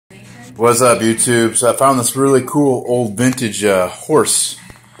What's up, YouTube? So I found this really cool old vintage horse.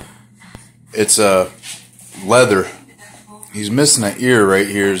 It's leather. He's missing an ear right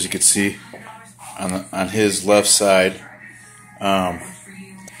here, as you can see, on his left side. But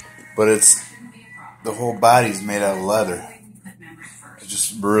the whole body's made out of leather. It's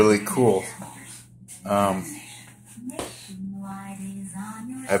just really cool. I've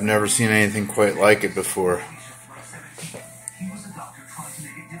never seen anything quite like it before.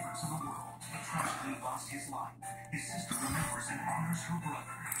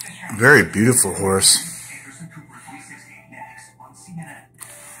 Very beautiful horse.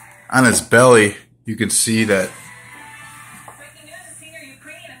 On his belly, you can see that.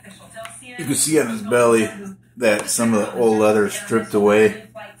 You can see on his belly that some of the old leather is stripped away.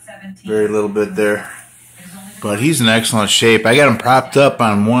 Very little bit there. But he's in excellent shape. I got him propped up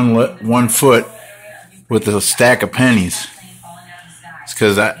on one foot with a stack of pennies. It's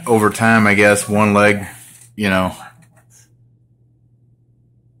because over time, I guess, one leg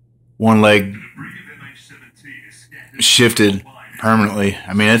shifted permanently.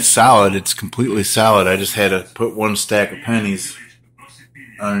 I mean, it's solid. It's completely solid. I just had to put one stack of pennies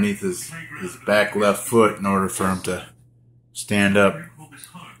underneath his back left foot in order for him to stand up.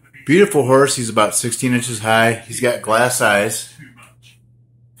 Beautiful horse. He's about 16 inches high. He's got glass eyes.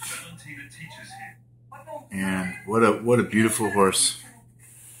 And what a beautiful horse.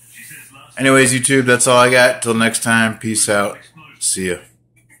 Anyways, YouTube, that's all I got. Till next time, peace out. See ya.